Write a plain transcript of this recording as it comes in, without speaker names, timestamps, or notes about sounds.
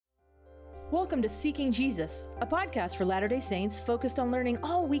Welcome to Seeking Jesus, a podcast for Latter-day Saints focused on learning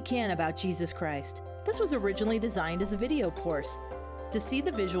all we can about Jesus Christ. This was originally designed as a video course. To see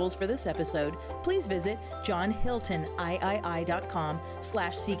the visuals for this episode, please visit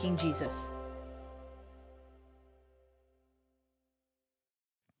johnhiltonii.com/seekingjesus.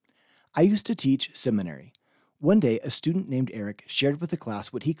 I used to teach seminary. One day, a student named Eric shared with the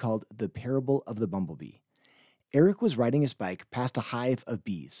class what he called the parable of the bumblebee. Eric was riding his bike past a hive of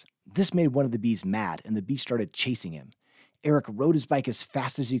bees. This made one of the bees mad, and the bee started chasing him. Eric rode his bike as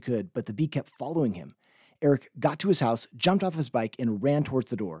fast as he could, but the bee kept following him. Eric got to his house, jumped off his bike, and ran towards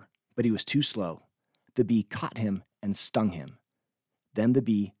the door, but he was too slow. The bee caught him and stung him. Then the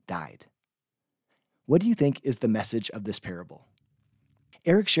bee died. What do you think is the message of this parable?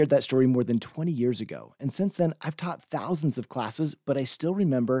 Eric shared that story more than 20 years ago, and since then I've taught thousands of classes, but I still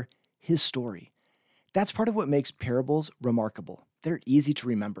remember his story. That's part of what makes parables remarkable. They're easy to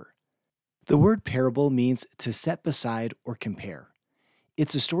remember. The word parable means to set beside or compare.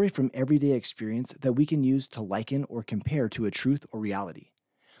 It's a story from everyday experience that we can use to liken or compare to a truth or reality.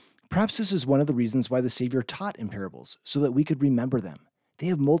 Perhaps this is one of the reasons why the Savior taught in parables, so that we could remember them. They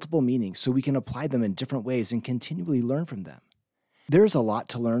have multiple meanings, so we can apply them in different ways and continually learn from them. There is a lot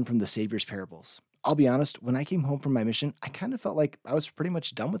to learn from the Savior's parables. I'll be honest, when I came home from my mission, I kind of felt like I was pretty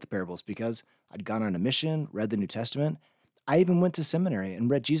much done with the parables because I'd gone on a mission, read the New Testament. I even went to seminary and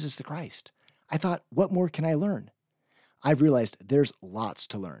read Jesus the Christ. I thought, what more can I learn? I've realized there's lots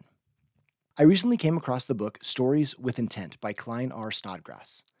to learn. I recently came across the book Stories with Intent by Klyne R.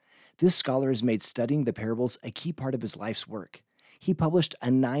 Snodgrass. This scholar has made studying the parables a key part of his life's work. He published a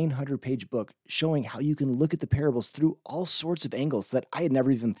 900-page book showing how you can look at the parables through all sorts of angles that I had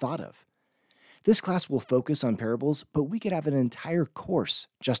never even thought of. This class will focus on parables, but we could have an entire course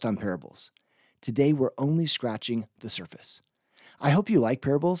just on parables. Today, we're only scratching the surface. I hope you like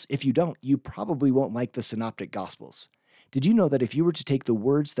parables. If you don't, you probably won't like the Synoptic Gospels. Did you know that if you were to take the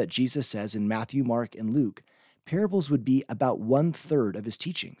words that Jesus says in Matthew, Mark, and Luke, parables would be about 1/3 of his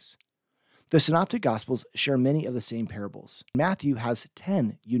teachings? The Synoptic Gospels share many of the same parables. Matthew has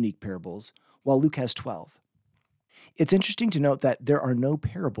 10 unique parables, while Luke has 12. It's interesting to note that there are no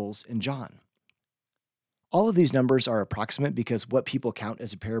parables in John. All of these numbers are approximate because what people count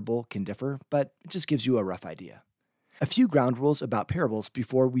as a parable can differ, but it just gives you a rough idea. A few ground rules about parables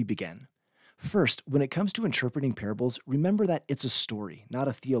before we begin. First, when it comes to interpreting parables, remember that it's a story, not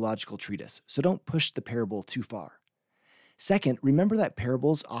a theological treatise, so don't push the parable too far. Second, remember that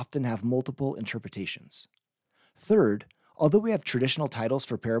parables often have multiple interpretations. Third, although we have traditional titles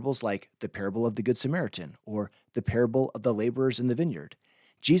for parables like the parable of the Good Samaritan or the parable of the laborers in the vineyard,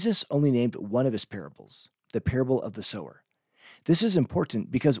 Jesus only named one of his parables, the parable of the sower. This is important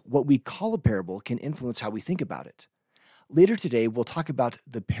because what we call a parable can influence how we think about it. Later today, we'll talk about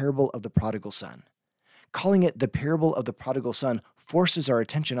the parable of the prodigal son. Calling it the parable of the prodigal son forces our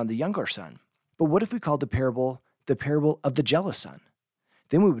attention on the younger son. But what if we called the parable of the jealous son?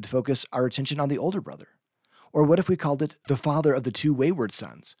 Then we would focus our attention on the older brother. Or what if we called it the father of the two wayward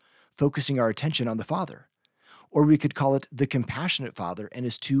sons, focusing our attention on the father? Or we could call it the compassionate father and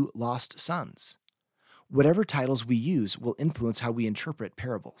his two lost sons. Whatever titles we use will influence how we interpret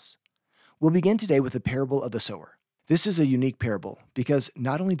parables. We'll begin today with the parable of the sower. This is a unique parable because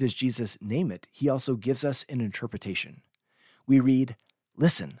not only does Jesus name it, he also gives us an interpretation. We read,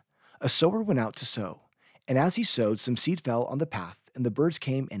 "Listen, a sower went out to sow, and as he sowed, some seed fell on the path, and the birds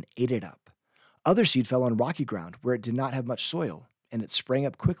came and ate it up. Other seed fell on rocky ground where it did not have much soil, and it sprang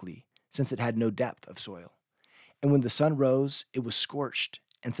up quickly, since it had no depth of soil. And when the sun rose, it was scorched,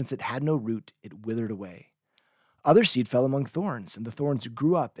 and since it had no root, it withered away. Other seed fell among thorns, and the thorns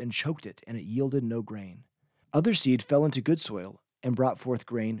grew up and choked it, and it yielded no grain. Other seed fell into good soil, and brought forth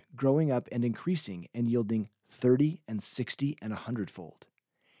grain, growing up and increasing, and yielding 30 and 60 and 100-fold.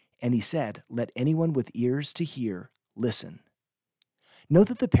 And he said, 'Let anyone with ears to hear listen.'" Note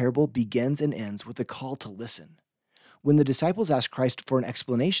that the parable begins and ends with a call to listen. When the disciples ask Christ for an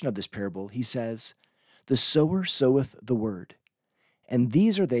explanation of this parable, he says, "The sower soweth the word. And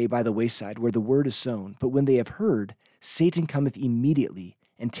these are they by the wayside where the word is sown. But when they have heard, Satan cometh immediately,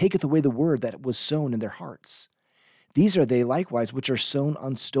 and taketh away the word that was sown in their hearts. These are they likewise which are sown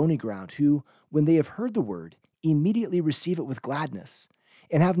on stony ground, who, when they have heard the word, immediately receive it with gladness,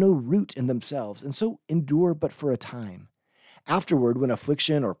 and have no root in themselves, and so endure but for a time. Afterward, when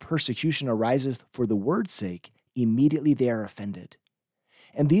affliction or persecution ariseth for the word's sake, immediately they are offended.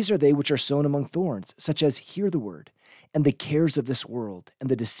 And these are they which are sown among thorns, such as hear the word, and the cares of this world, and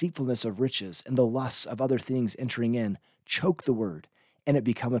the deceitfulness of riches, and the lusts of other things entering in, choke the word, and it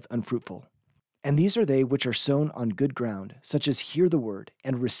becometh unfruitful. And these are they which are sown on good ground, such as hear the word,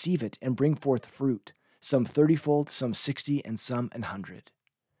 and receive it, and bring forth fruit, some 30-fold, some 60, and some 100.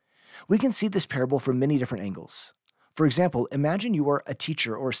 We can see this parable from many different angles. For example, imagine you are a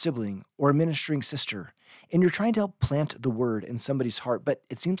teacher or a sibling or a ministering sister, and you're trying to help plant the word in somebody's heart, but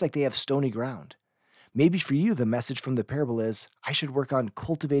it seems like they have stony ground. Maybe for you, the message from the parable is, I should work on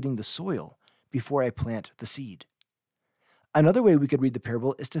cultivating the soil before I plant the seed. Another way we could read the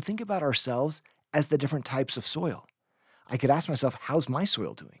parable is to think about ourselves as the different types of soil. I could ask myself, how's my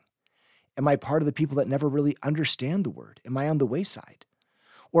soil doing? Am I part of the people that never really understand the word? Am I on the wayside?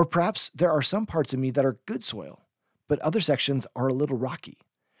 Or perhaps there are some parts of me that are good soil, but other sections are a little rocky.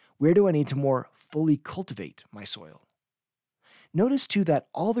 Where do I need to more fully cultivate my soil? Notice too that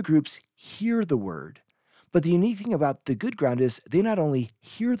all the groups hear the word, but the unique thing about the good ground is they not only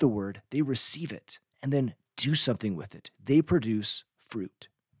hear the word, they receive it and then do something with it. They produce fruit.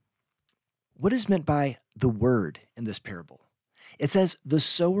 What is meant by the word in this parable? It says, the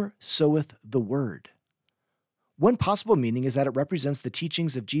sower soweth the word. One possible meaning is that it represents the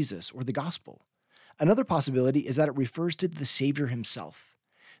teachings of Jesus or the gospel. Another possibility is that it refers to the Savior himself.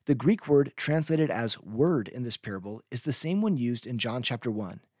 The Greek word translated as word in this parable is the same one used in John chapter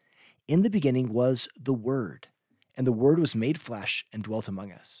 1. In the beginning was the Word, and the Word was made flesh and dwelt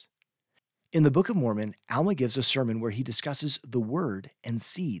among us. In the Book of Mormon, Alma gives a sermon where he discusses the word and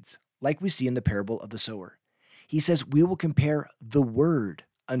seeds, like we see in the parable of the sower. He says, we will compare the word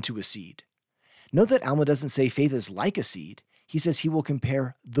unto a seed. Note that Alma doesn't say faith is like a seed. He says he will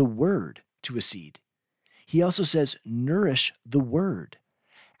compare the word to a seed. He also says, nourish the word.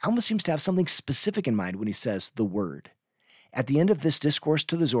 Alma seems to have something specific in mind when he says the word. At the end of this discourse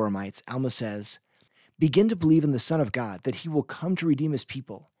to the Zoramites, Alma says, begin to believe in the Son of God, that he will come to redeem his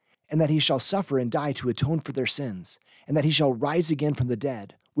people, and that he shall suffer and die to atone for their sins, and that he shall rise again from the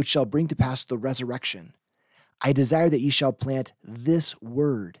dead, which shall bring to pass the resurrection. I desire that ye shall plant this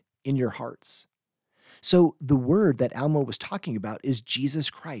word in your hearts. So the word that Alma was talking about is Jesus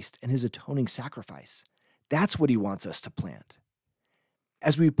Christ and his atoning sacrifice. That's what he wants us to plant.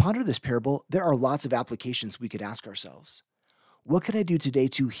 As we ponder this parable, there are lots of applications we could ask ourselves. What could I do today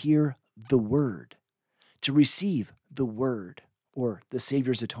to hear the word, to receive the word, or the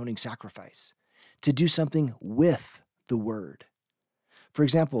Savior's atoning sacrifice, to do something with the word? For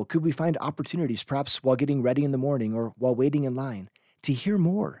example, could we find opportunities, perhaps while getting ready in the morning or while waiting in line, to hear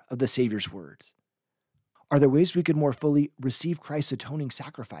more of the Savior's words? Are there ways we could more fully receive Christ's atoning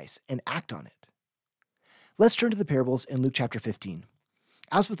sacrifice and act on it? Let's turn to the parables in Luke chapter 15.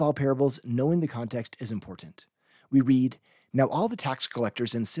 As with all parables, knowing the context is important. We read, now all the tax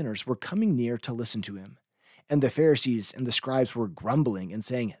collectors and sinners were coming near to listen to him. And the Pharisees and the scribes were grumbling and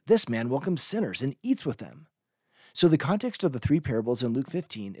saying, this man welcomes sinners and eats with them. So the context of the three parables in Luke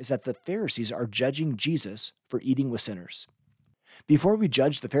 15 is that the Pharisees are judging Jesus for eating with sinners. Before we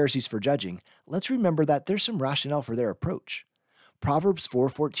judge the Pharisees for judging, let's remember that there's some rationale for their approach. Proverbs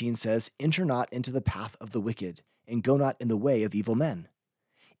 4:14 says, enter not into the path of the wicked, and go not in the way of evil men.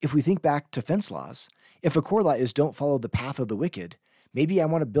 If we think back to fence laws, if a core law is don't follow the path of the wicked, maybe I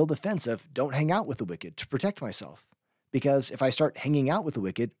want to build a fence of don't hang out with the wicked to protect myself. Because if I start hanging out with the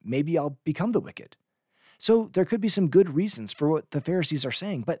wicked, maybe I'll become the wicked. So there could be some good reasons for what the Pharisees are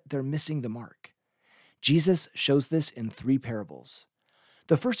saying, but they're missing the mark. Jesus shows this in three parables.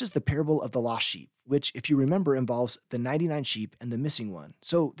 The first is the parable of the lost sheep, which, if you remember, involves the 99 sheep and the missing one.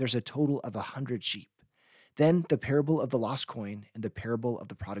 So there's a total of 100 sheep. Then the parable of the lost coin and the parable of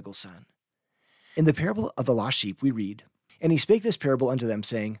the prodigal son. In the parable of the lost sheep, we read, and he spake this parable unto them,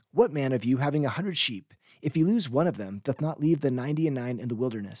 saying, what man of you, having 100 sheep, if he lose one of them, doth not leave the 99 in the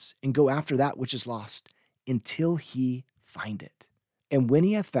wilderness, and go after that which is lost, until he find it? And when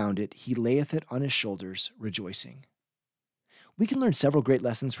he hath found it, he layeth it on his shoulders, rejoicing. We can learn several great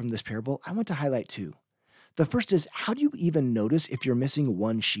lessons from this parable. I want to highlight two. The first is, how do you even notice if you're missing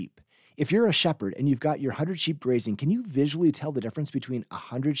one sheep? If you're a shepherd and you've got your 100 sheep grazing, can you visually tell the difference between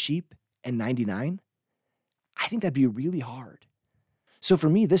 100 sheep and 99? I think that'd be really hard. So for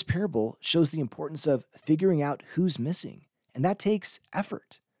me, this parable shows the importance of figuring out who's missing, and that takes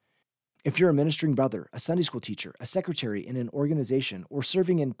effort. If you're a ministering brother, a Sunday school teacher, a secretary in an organization, or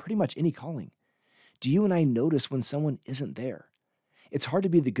serving in pretty much any calling, do you and I notice when someone isn't there? It's hard to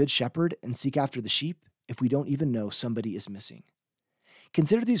be the good shepherd and seek after the sheep if we don't even know somebody is missing.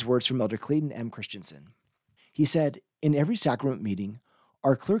 Consider these words from Elder Clayton M. Christensen. He said, in every sacrament meeting,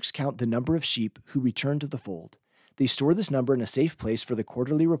 our clerks count the number of sheep who return to the fold. They store this number in a safe place for the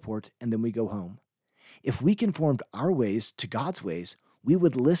quarterly report, and then we go home. If we conformed our ways to God's ways, we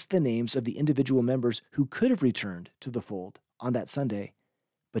would list the names of the individual members who could have returned to the fold on that Sunday,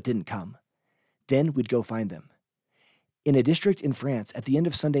 but didn't come. Then we'd go find them. In a district in France, at the end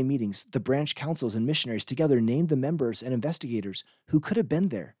of Sunday meetings, the branch councils and missionaries together named the members and investigators who could have been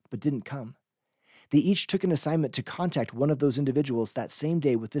there but didn't come. They each took an assignment to contact one of those individuals that same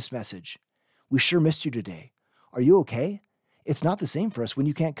day with this message: "We sure missed you today. Are you okay? It's not the same for us when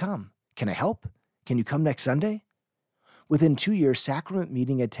you can't come. Can I help? Can you come next Sunday?" Within 2 years, sacrament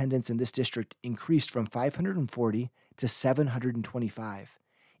meeting attendance in this district increased from 540 to 725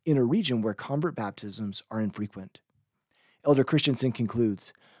 in a region where convert baptisms are infrequent. Elder Christensen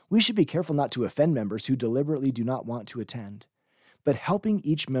concludes, "We should be careful not to offend members who deliberately do not want to attend, but helping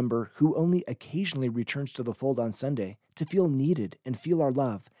each member who only occasionally returns to the fold on Sunday to feel needed and feel our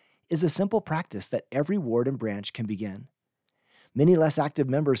love is a simple practice that every ward and branch can begin. Many less active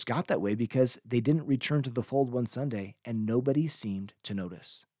members got that way because they didn't return to the fold one Sunday and nobody seemed to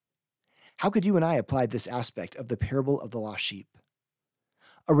notice." How could you and I apply this aspect of the parable of the lost sheep?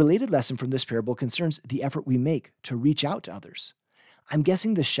 A related lesson from this parable concerns the effort we make to reach out to others. I'm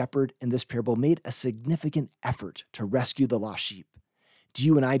guessing the shepherd in this parable made a significant effort to rescue the lost sheep. Do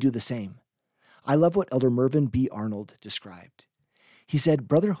you and I do the same? I love what Elder Mervyn B. Arnold described. He said,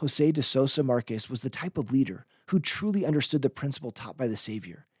 "Brother Jose de Sosa Marquez was the type of leader who truly understood the principle taught by the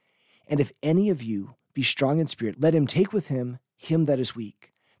Savior. And if any of you be strong in spirit, let him take with him that is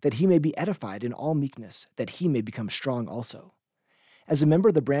weak, that he may be edified in all meekness, that he may become strong also." As a member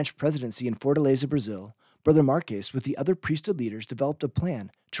of the branch presidency in Fortaleza, Brazil, Brother Marques, with the other priesthood leaders, developed a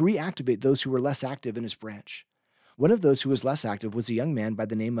plan to reactivate those who were less active in his branch. One of those who was less active was a young man by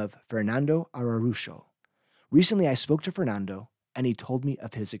the name of Fernando Araújo. Recently, I spoke to Fernando, and he told me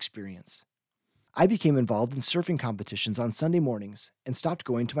of his experience. "I became involved in surfing competitions on Sunday mornings and stopped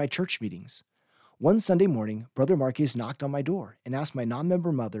going to my church meetings. One Sunday morning, Brother Marques knocked on my door and asked my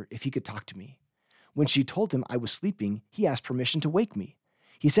non-member mother if he could talk to me. When she told him I was sleeping, he asked permission to wake me.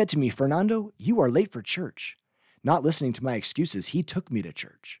 He said to me, 'Fernando, you are late for church.' Not listening to my excuses, he took me to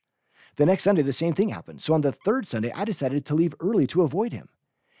church. The next Sunday, the same thing happened, so on the third Sunday, I decided to leave early to avoid him.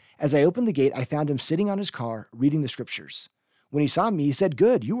 As I opened the gate, I found him sitting on his car, reading the scriptures. When he saw me, he said,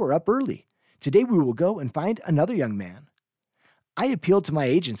 'Good, you are up early. Today we will go and find another young man.' I appealed to my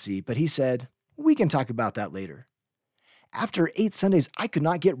agency, but he said, 'We can talk about that later.' After 8 Sundays, I could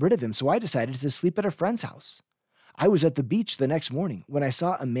not get rid of him, so I decided to sleep at a friend's house. I was at the beach the next morning when I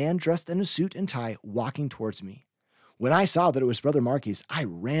saw a man dressed in a suit and tie walking towards me. When I saw that it was Brother Marques, I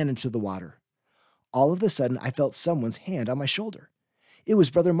ran into the water. All of a sudden, I felt someone's hand on my shoulder. It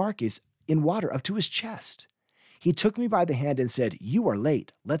was Brother Marques in water up to his chest. He took me by the hand and said, 'You are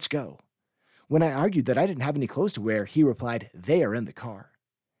late. Let's go.' When I argued that I didn't have any clothes to wear, he replied, 'They are in the car.'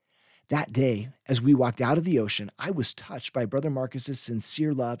 That day, as we walked out of the ocean, I was touched by Brother Marcus's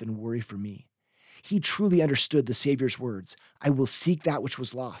sincere love and worry for me. He truly understood the Savior's words, 'I will seek that which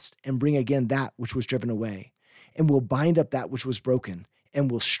was lost and bring again that which was driven away, and will bind up that which was broken and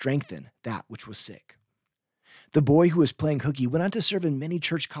will strengthen that which was sick.' The boy who was playing hooky went on to serve in many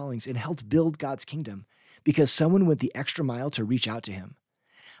church callings and helped build God's kingdom because someone went the extra mile to reach out to him.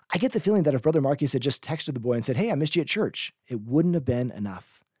 I get the feeling that if Brother Marques had just texted the boy and said, 'Hey, I missed you at church,' it wouldn't have been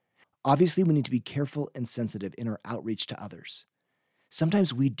enough. Obviously, we need to be careful and sensitive in our outreach to others.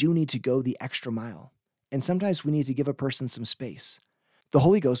 Sometimes we do need to go the extra mile, and sometimes we need to give a person some space. The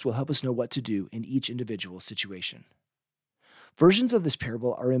Holy Ghost will help us know what to do in each individual situation. Versions of this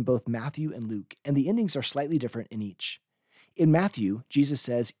parable are in both Matthew and Luke, and the endings are slightly different in each. In Matthew, Jesus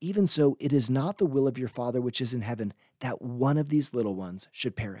says, "Even so, it is not the will of your Father which is in heaven that one of these little ones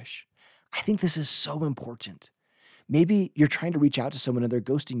should perish." I think this is so important. Maybe you're trying to reach out to someone and they're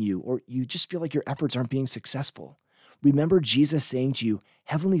ghosting you, or you just feel like your efforts aren't being successful. Remember Jesus saying to you,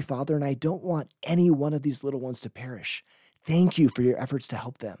 "Heavenly Father, and I don't want any one of these little ones to perish. Thank you for your efforts to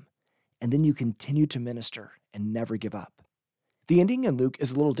help them." And then you continue to minister and never give up. The ending in Luke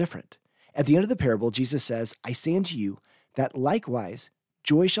is a little different. At the end of the parable, Jesus says, "I say unto you that likewise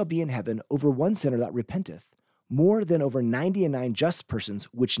joy shall be in heaven over one sinner that repenteth, more than over 99 just persons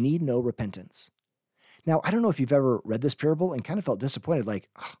which need no repentance." Now, I don't know if you've ever read this parable and kind of felt disappointed, like,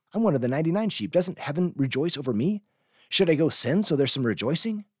 I'm one of the 99 sheep. Doesn't heaven rejoice over me? Should I go sin so there's some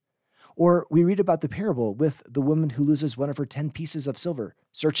rejoicing? Or we read about the parable with the woman who loses one of her 10 pieces of silver,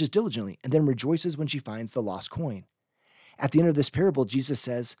 searches diligently, and then rejoices when she finds the lost coin. At the end of this parable, Jesus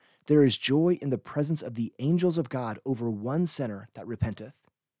says, "There is joy in the presence of the angels of God over one sinner that repenteth."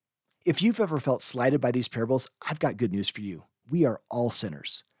 If you've ever felt slighted by these parables, I've got good news for you. We are all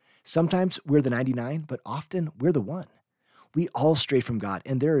sinners. Sometimes we're the 99, but often we're the one. We all stray from God,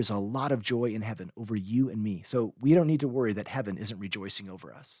 and there is a lot of joy in heaven over you and me, so we don't need to worry that heaven isn't rejoicing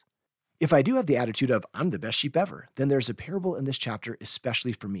over us. If I do have the attitude of, I'm the best sheep ever, then there's a parable in this chapter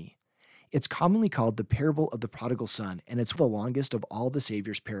especially for me. It's commonly called the parable of the prodigal son, and it's the longest of all the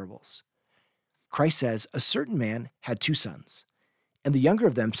Savior's parables. Christ says, "A certain man had 2 sons, and the younger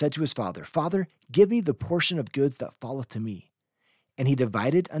of them said to his father, 'Father, give me the portion of goods that falleth to me.' And he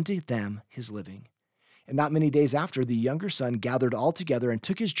divided unto them his living. And not many days after, the younger son gathered all together and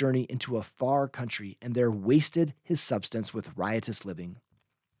took his journey into a far country, and there wasted his substance with riotous living."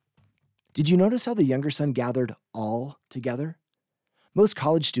 Did you notice how the younger son gathered all together? Most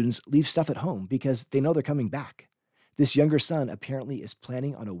college students leave stuff at home because they know they're coming back. This younger son apparently is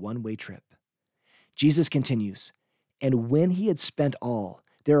planning on a one-way trip. Jesus continues, "And when he had spent all,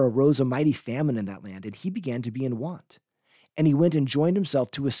 there arose a mighty famine in that land, and he began to be in want. And he went and joined himself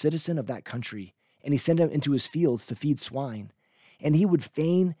to a citizen of that country, and he sent him into his fields to feed swine. And he would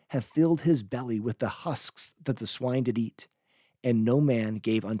fain have filled his belly with the husks that the swine did eat, and no man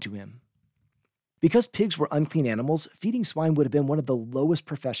gave unto him." Because pigs were unclean animals, feeding swine would have been one of the lowest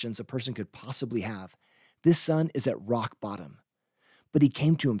professions a person could possibly have. This son is at rock bottom. But he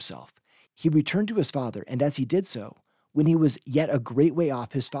came to himself. He returned to his father, and as he did so, when he was yet a great way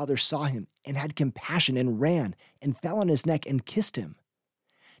off, his father saw him and had compassion and ran and fell on his neck and kissed him.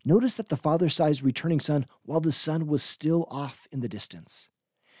 Notice that the father saw his returning son while the son was still off in the distance.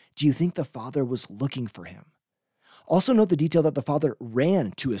 Do you think the father was looking for him? Also note the detail that the father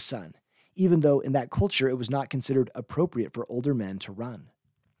ran to his son, even though in that culture it was not considered appropriate for older men to run.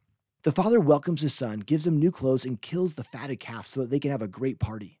 The father welcomes his son, gives him new clothes, and kills the fatted calf so that they can have a great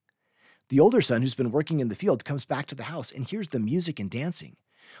party. The older son, who's been working in the field, comes back to the house and hears the music and dancing.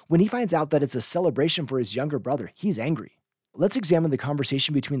 When he finds out that it's a celebration for his younger brother, he's angry. Let's examine the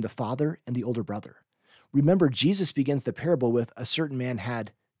conversation between the father and the older brother. Remember, Jesus begins the parable with, "A certain man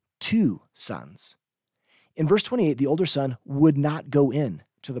had 2 sons." In verse 28, the older son would not go in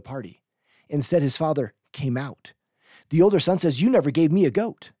to the party. Instead, his father came out. The older son says, "You never gave me a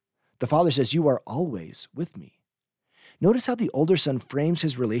goat." The father says, "You are always with me." Notice how the older son frames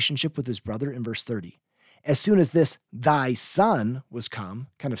his relationship with his brother in verse 30. As soon as this "thy son" was come,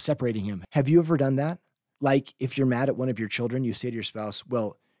 kind of separating him. Have you ever done that? Like if you're mad at one of your children, you say to your spouse,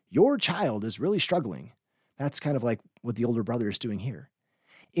 "Well, your child is really struggling." That's kind of like what the older brother is doing here.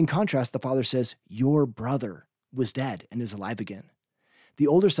 In contrast, the father says, "Your brother was dead and is alive again." The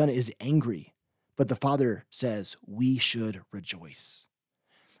older son is angry, but the father says, "We should rejoice."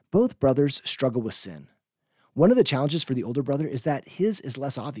 Both brothers struggle with sin. One of the challenges for the older brother is that his is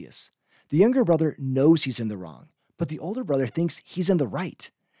less obvious. The younger brother knows he's in the wrong, but the older brother thinks he's in the right.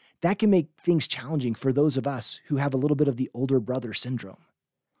 That can make things challenging for those of us who have a little bit of the older brother syndrome.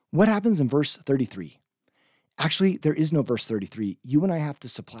 What happens in verse 33? Actually, there is no verse 33. You and I have to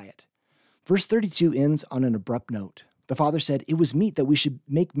supply it. Verse 32 ends on an abrupt note. The father said, "It was meet that we should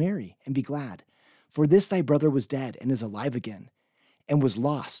make merry and be glad. For this thy brother was dead and is alive again, and was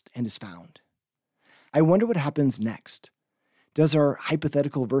lost and is found." I wonder what happens next. Does our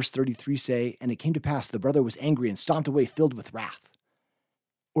hypothetical verse 33 say, "And it came to pass the brother was angry and stomped away filled with wrath"?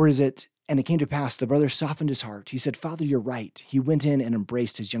 Or is it, "And it came to pass the brother softened his heart. He said, 'Father, you're right.' He went in and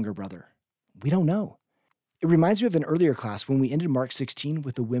embraced his younger brother"? We don't know. It reminds me of an earlier class when we ended Mark 16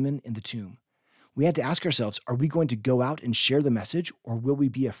 with the women in the tomb. We had to ask ourselves, are we going to go out and share the message, or will we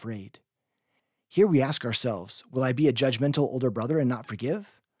be afraid? Here we ask ourselves, will I be a judgmental older brother and not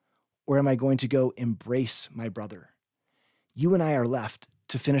forgive? Or am I going to go embrace my brother? You and I are left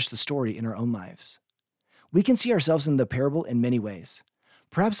to finish the story in our own lives. We can see ourselves in the parable in many ways.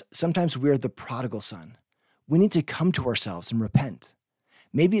 Perhaps sometimes we're the prodigal son. We need to come to ourselves and repent.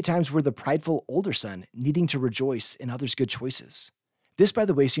 Maybe at times we're the prideful older son needing to rejoice in others' good choices. This, by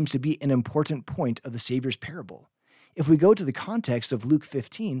the way, seems to be an important point of the Savior's parable. If we go to the context of Luke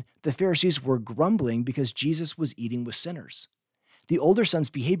 15, the Pharisees were grumbling because Jesus was eating with sinners. The older son's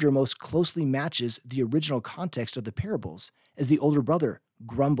behavior most closely matches the original context of the parables, as the older brother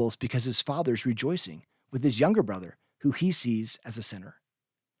grumbles because his father's rejoicing with his younger brother, who he sees as a sinner.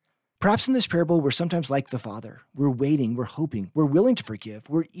 Perhaps in this parable, we're sometimes like the father. We're waiting, we're hoping, we're willing to forgive,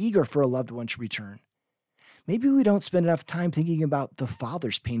 we're eager for a loved one to return. Maybe we don't spend enough time thinking about the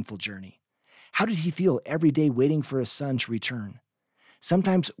father's painful journey. How did he feel every day waiting for his son to return?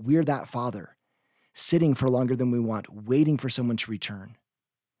 Sometimes we're that father, sitting for longer than we want, waiting for someone to return.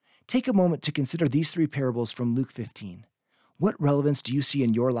 Take a moment to consider these 3 parables from Luke 15. What relevance do you see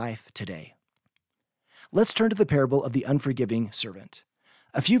in your life today? Let's turn to the parable of the unforgiving servant.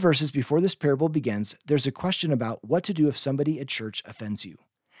 A few verses before this parable begins, there's a question about what to do if somebody at church offends you.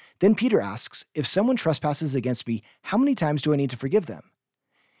 Then Peter asks, if someone trespasses against me, how many times do I need to forgive them?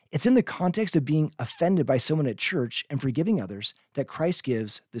 It's in the context of being offended by someone at church and forgiving others that Christ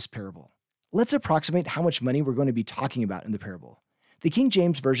gives this parable. Let's approximate how much money we're going to be talking about in the parable. The King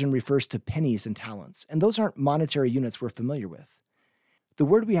James Version refers to pennies and talents, and those aren't monetary units we're familiar with. The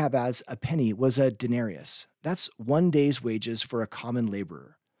word we have as a penny was a denarius. That's 1 day's wages for a common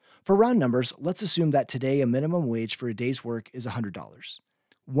laborer. For round numbers, let's assume that today a minimum wage for a day's work is $100.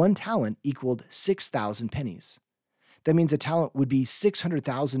 1 talent equaled 6,000 pennies. That means a talent would be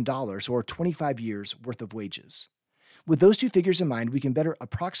 $600,000 or 25 years worth of wages. With those two figures in mind, we can better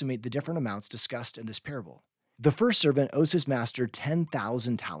approximate the different amounts discussed in this parable. The first servant owes his master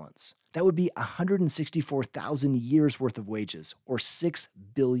 10,000 talents. That would be 164,000 years worth of wages, or $6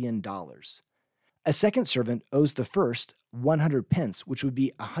 billion. A second servant owes the first 100 pence, which would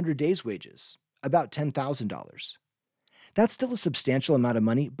be 100 days' wages, about $10,000. That's still a substantial amount of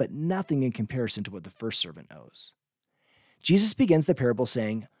money, but nothing in comparison to what the first servant owes. Jesus begins the parable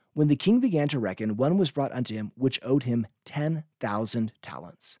saying, "When the king began to reckon, one was brought unto him which owed him 10,000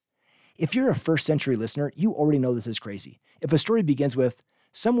 talents." If you're a first century listener, you already know this is crazy. If a story begins with,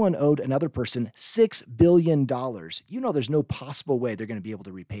 someone owed another person $6 billion, you know there's no possible way they're going to be able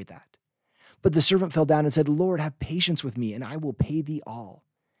to repay that. But the servant fell down and said, "Lord, have patience with me, and I will pay thee all."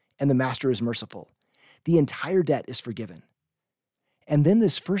 And the master is merciful. The entire debt is forgiven. And then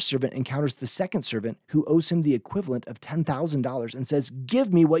this first servant encounters the second servant who owes him the equivalent of $10,000 and says,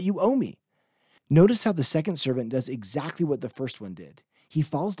 "Give me what you owe me." Notice how the second servant does exactly what the first one did. He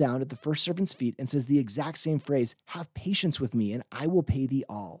falls down at the first servant's feet and says the exact same phrase, "Have patience with me, and I will pay thee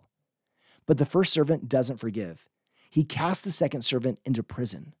all." But the first servant doesn't forgive. He casts the second servant into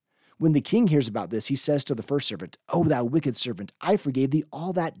prison. When the king hears about this, he says to the first servant, "O thou wicked servant, I forgave thee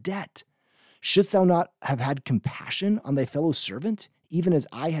all that debt. Shouldst thou not have had compassion on thy fellow servant, even as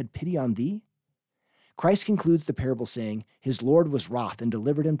I had pity on thee?" Christ concludes the parable saying, "His Lord was wroth and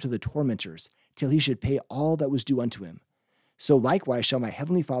delivered him to the tormentors, till he should pay all that was due unto him. So likewise shall my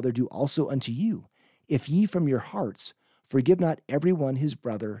heavenly Father do also unto you, if ye from your hearts forgive not every one his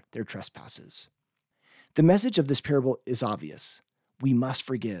brother their trespasses." The message of this parable is obvious. We must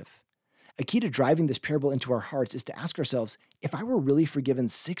forgive. A key to driving this parable into our hearts is to ask ourselves, if I were really forgiven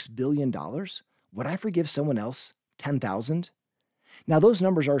 $6 billion, would I forgive someone else 10,000? Now, those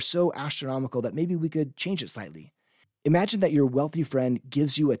numbers are so astronomical that maybe we could change it slightly. Imagine that your wealthy friend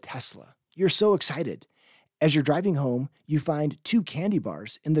gives you a Tesla. You're so excited. As you're driving home, you find 2 candy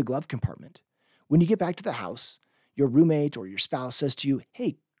bars in the glove compartment. When you get back to the house, your roommate or your spouse says to you,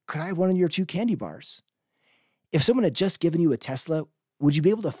 "Hey, could I have one of your 2 candy bars?" If someone had just given you a Tesla, would you be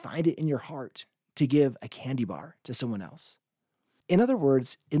able to find it in your heart to give a candy bar to someone else? In other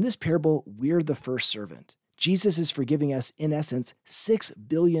words, in this parable, we're the first servant. Jesus is forgiving us, in essence, $6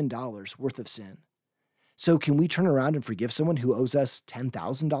 billion worth of sin. So can we turn around and forgive someone who owes us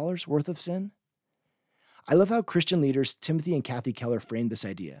 $10,000 worth of sin? I love how Christian leaders Timothy and Kathy Keller framed this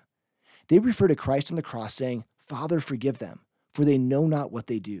idea. They refer to Christ on the cross saying, "Father, forgive them, for they know not what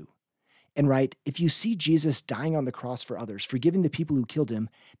they do." And right, if you see Jesus dying on the cross for others, forgiving the people who killed him,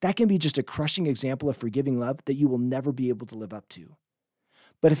 that can be just a crushing example of forgiving love that you will never be able to live up to.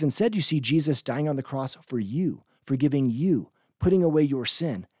 But if instead you see Jesus dying on the cross for you, forgiving you, putting away your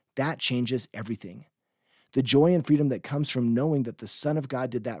sin, that changes everything. The joy and freedom that comes from knowing that the Son of God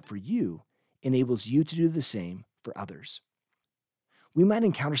did that for you enables you to do the same for others. We might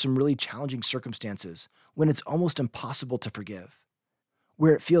encounter some really challenging circumstances when it's almost impossible to forgive,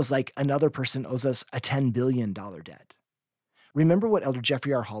 where it feels like another person owes us a $10 billion debt. Remember what Elder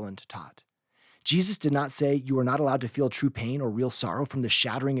Jeffrey R. Holland taught. Jesus did not say you are not allowed to feel true pain or real sorrow from the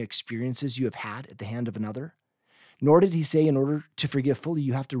shattering experiences you have had at the hand of another. Nor did he say in order to forgive fully,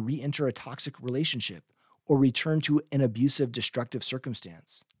 you have to re-enter a toxic relationship or return to an abusive, destructive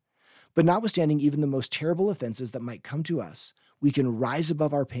circumstance. But notwithstanding even the most terrible offenses that might come to us, we can rise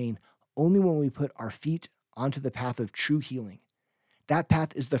above our pain only when we put our feet onto the path of true healing. That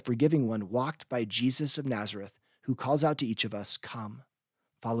path is the forgiving one walked by Jesus of Nazareth, who calls out to each of us, "Come,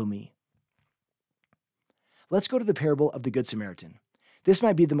 follow me." Let's go to the parable of the Good Samaritan. This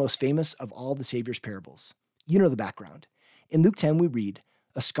might be the most famous of all the Savior's parables. You know the background. In Luke 10, we read,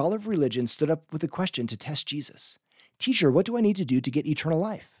 "A scholar of religion stood up with a question to test Jesus. 'Teacher, what do I need to do to get eternal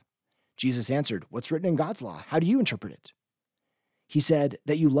life?' Jesus answered, 'What's written in God's law? How do you interpret it?' He said,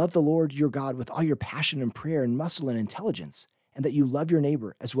 'That you love the Lord your God with all your passion and prayer and muscle and intelligence, and that you love your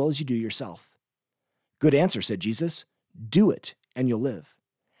neighbor as well as you do yourself.' 'Good answer,' said Jesus. 'Do it, and you'll live.'"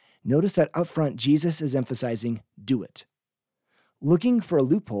 Notice that up front, Jesus is emphasizing do it. Looking for a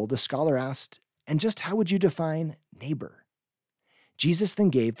loophole, the scholar asked, "And just how would you define neighbor?" Jesus then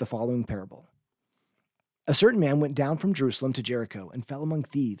gave the following parable. "A certain man went down from Jerusalem to Jericho and fell among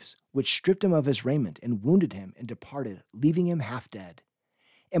thieves, which stripped him of his raiment and wounded him and departed, leaving him half dead.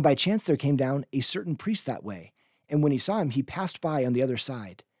 And by chance there came down a certain priest that way, and when he saw him, he passed by on the other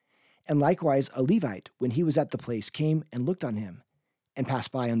side. And likewise a Levite, when he was at the place, came and looked on him, and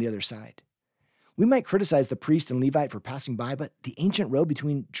passed by on the other side. We might criticize the priest and Levite for passing by, but the ancient road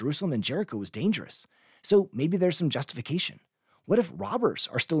between Jerusalem and Jericho was dangerous, so maybe there's some justification. What if robbers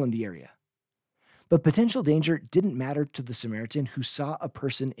are still in the area? But potential danger didn't matter to the Samaritan who saw a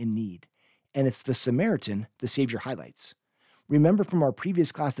person in need, and it's the Samaritan the Savior highlights. Remember from our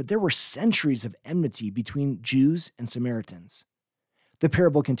previous class that there were centuries of enmity between Jews and Samaritans. The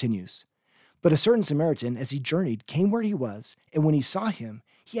parable continues. But a certain Samaritan, as he journeyed, came where he was, and when he saw him,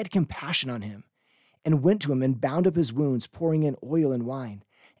 he had compassion on him, and went to him and bound up his wounds, pouring in oil and wine,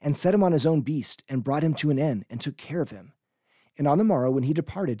 and set him on his own beast, and brought him to an inn, and took care of him. And on the morrow, when he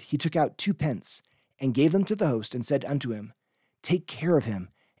departed, he took out 2 pence, and gave them to the host, and said unto him, Take care of him,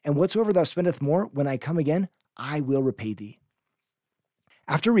 and whatsoever thou spendest more, when I come again, I will repay thee.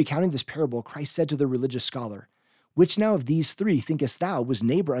 After recounting this parable, Christ said to the religious scholar, Which now of these 3 thinkest thou was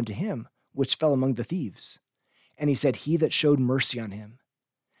neighbor unto him, which fell among the thieves? And he said, He that showed mercy on him.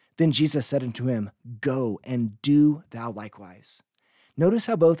 Then Jesus said unto him, Go and do thou likewise. Notice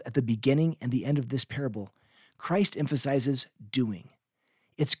how both at the beginning and the end of this parable, Christ emphasizes doing.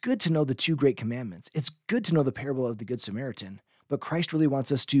 It's good to know the 2 great commandments. It's good to know the parable of the Good Samaritan, but Christ really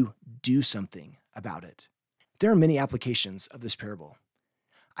wants us to do something about it. There are many applications of this parable.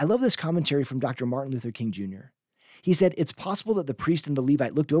 I love this commentary from Dr. Martin Luther King Jr. He said, It's possible that the priest and the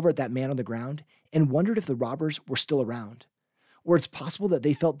Levite looked over at that man on the ground and wondered if the robbers were still around. Or it's possible that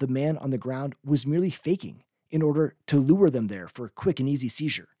they felt the man on the ground was merely faking in order to lure them there for a quick and easy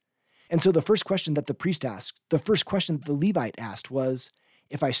seizure. And so the first question that the priest asked, the first question that the Levite asked was,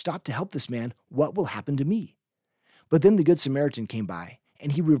 If I stop to help this man, what will happen to me? But then the Good Samaritan came by,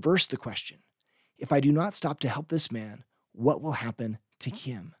 and he reversed the question. If I do not stop to help this man, what will happen to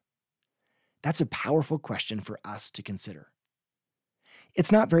him? That's a powerful question for us to consider.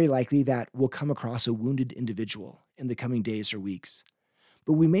 It's not very likely that we'll come across a wounded individual in the coming days or weeks,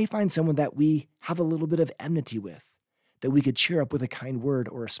 but we may find someone that we have a little bit of enmity with, that we could cheer up with a kind word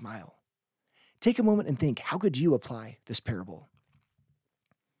or a smile. Take a moment and think, how could you apply this parable?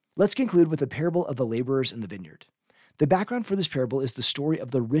 Let's conclude with the parable of the laborers in the vineyard. The background for this parable is the story of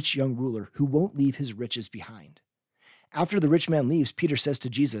the rich young ruler who won't leave his riches behind. After the rich man leaves, Peter says to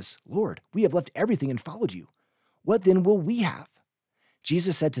Jesus, Lord, we have left everything and followed you. What then will we have?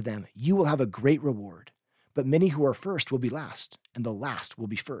 Jesus said to them, You will have a great reward, but many who are first will be last, and the last will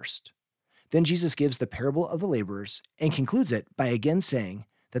be first. Then Jesus gives the parable of the laborers and concludes it by again saying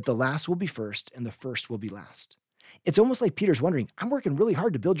that the last will be first and the first will be last. It's almost like Peter's wondering, I'm working really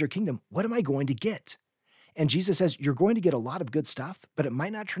hard to build your kingdom. What am I going to get? And Jesus says, you're going to get a lot of good stuff, but it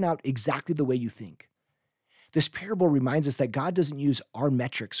might not turn out exactly the way you think. This parable reminds us that God doesn't use our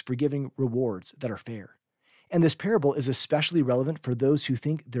metrics for giving rewards that are fair. And this parable is especially relevant for those who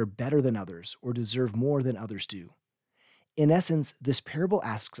think they're better than others or deserve more than others do. In essence, this parable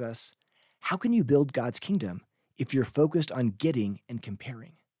asks us, how can you build God's kingdom if you're focused on getting and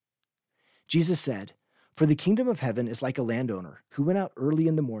comparing? Jesus said, For the kingdom of heaven is like a landowner who went out early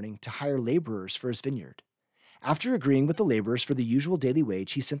in the morning to hire laborers for his vineyard. After agreeing with the laborers for the usual daily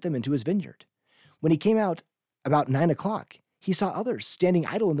wage, he sent them into his vineyard. When he came out about 9 o'clock, he saw others standing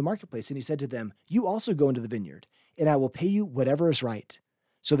idle in the marketplace, and he said to them, You also go into the vineyard, and I will pay you whatever is right.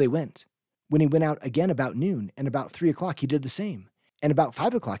 So they went. When he went out again about noon, and about 3 o'clock, he did the same. And about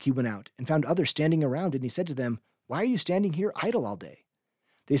 5 o'clock he went out, and found others standing around, and he said to them, Why are you standing here idle all day?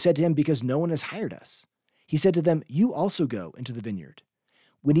 They said to him, Because no one has hired us. He said to them, You also go into the vineyard.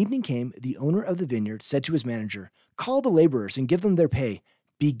 When evening came, the owner of the vineyard said to his manager, Call the laborers and give them their pay,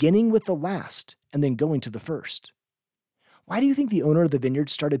 beginning with the last and then going to the first. Why do you think the owner of the vineyard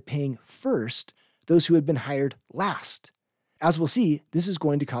started paying first those who had been hired last? As we'll see, this is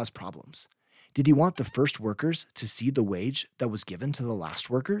going to cause problems. Did he want the first workers to see the wage that was given to the last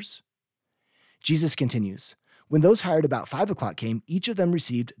workers? Jesus continues, When those hired about 5 o'clock came, each of them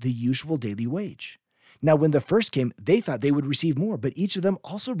received the usual daily wage. Now when the first came, they thought they would receive more, but each of them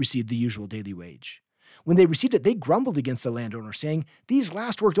also received the usual daily wage. When they received it, they grumbled against the landowner, saying, These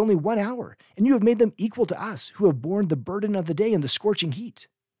last worked only 1 hour, and you have made them equal to us, who have borne the burden of the day and the scorching heat.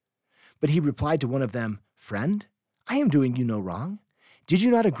 But he replied to one of them, Friend, I am doing you no wrong. Did you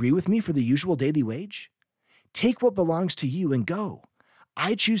not agree with me for the usual daily wage? Take what belongs to you and go.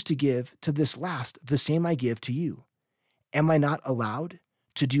 I choose to give to this last the same I give to you. Am I not allowed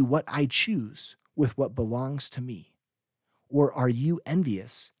to do what I choose with what belongs to me? Or are you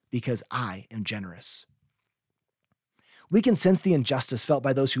envious because I am generous? We can sense the injustice felt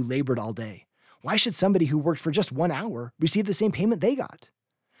by those who labored all day. Why should somebody who worked for just 1 hour receive the same payment they got?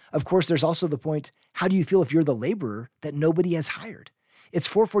 Of course, there's also the point, how do you feel if you're the laborer that nobody has hired? It's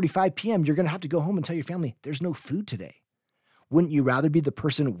 4:45 p.m. You're going to have to go home and tell your family there's no food today. Wouldn't you rather be the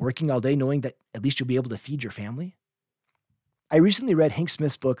person working all day knowing that at least you'll be able to feed your family? I recently read Hank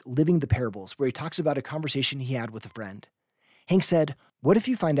Smith's book, Living the Parables, where he talks about a conversation he had with a friend. Hank said, what if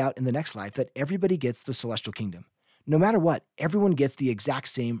you find out in the next life that everybody gets the celestial kingdom? No matter what, everyone gets the exact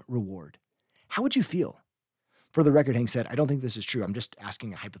same reward. How would you feel? For the record, Hank said, I don't think this is true. I'm just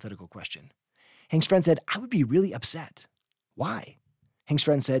asking a hypothetical question. Hank's friend said, I would be really upset. Why? Hank's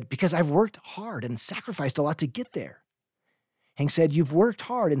friend said, because I've worked hard and sacrificed a lot to get there. Hank said, you've worked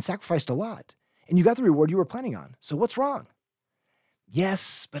hard and sacrificed a lot, and you got the reward you were planning on. So what's wrong?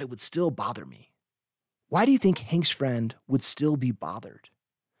 Yes, but it would still bother me. Why do you think Hank's friend would still be bothered?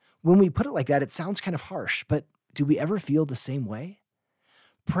 When we put it like that, it sounds kind of harsh, but do we ever feel the same way?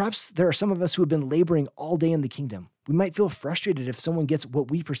 Perhaps there are some of us who have been laboring all day in the kingdom. We might feel frustrated if someone gets what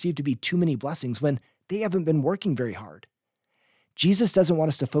we perceive to be too many blessings when they haven't been working very hard. Jesus doesn't want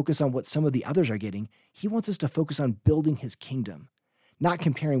us to focus on what some of the others are getting. He wants us to focus on building his kingdom, not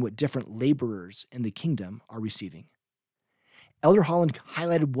comparing what different laborers in the kingdom are receiving. Elder Holland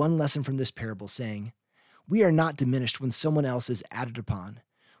highlighted one lesson from this parable, saying, we are not diminished when someone else is added upon.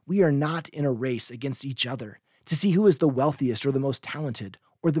 We are not in a race against each other to see who is the wealthiest or the most talented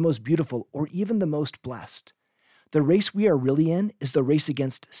or the most beautiful or even the most blessed. The race we are really in is the race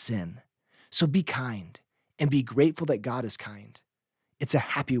against sin. So be kind and be grateful that God is kind. It's a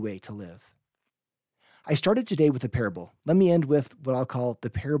happy way to live. I started today with a parable. Let me end with what I'll call the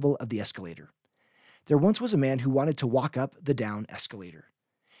parable of the escalator. There once was a man who wanted to walk up the down escalator.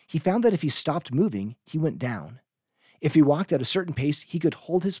 He found that if he stopped moving, he went down. If he walked at a certain pace, he could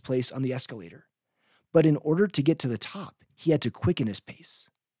hold his place on the escalator. But in order to get to the top, he had to quicken his pace.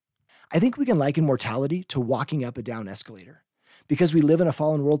 I think we can liken mortality to walking up a down escalator. Because we live in a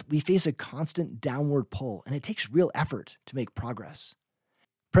fallen world, we face a constant downward pull, and it takes real effort to make progress.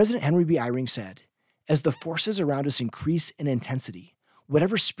 President Henry B. Eyring said, as the forces around us increase in intensity,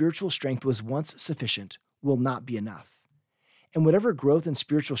 whatever spiritual strength was once sufficient will not be enough. And whatever growth in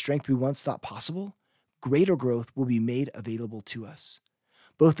spiritual strength we once thought possible, greater growth will be made available to us.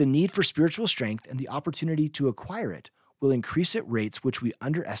 Both the need for spiritual strength and the opportunity to acquire it will increase at rates which we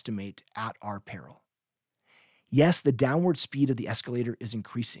underestimate at our peril. Yes, the downward speed of the escalator is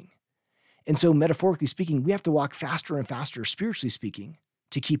increasing. And so, metaphorically speaking, we have to walk faster and faster, spiritually speaking,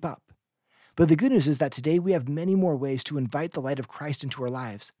 to keep up. But the good news is that today we have many more ways to invite the light of Christ into our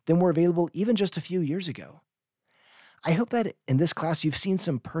lives than were available even just a few years ago. I hope that in this class you've seen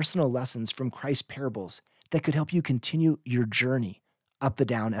some personal lessons from Christ's parables that could help you continue your journey up the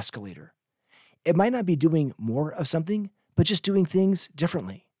down escalator. It might not be doing more of something, but just doing things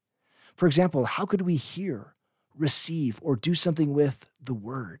differently. For example, how could we hear, receive, or do something with the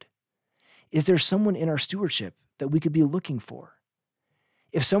word? Is there someone in our stewardship that we could be looking for?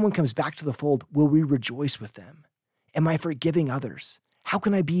 If someone comes back to the fold, will we rejoice with them? Am I forgiving others? How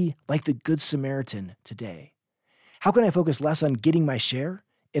can I be like the Good Samaritan today? How can I focus less on getting my share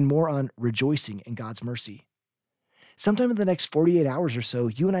and more on rejoicing in God's mercy? Sometime in the next 48 hours or so,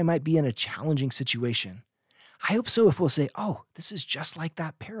 you and I might be in a challenging situation. I hope so if we'll say, oh, this is just like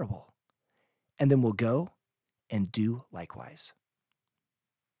that parable. And then we'll go and do likewise.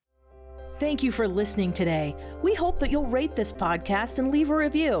 Thank you for listening today. We hope that you'll rate this podcast and leave a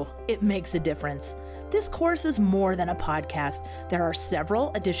review. It makes a difference. This course is more than a podcast. There are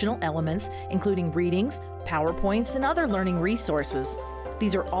several additional elements, including readings, PowerPoints, and other learning resources.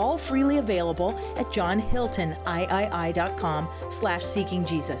 These are all freely available at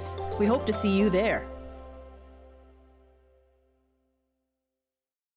johnhiltoniii.com/seekingjesus. We hope to see you there.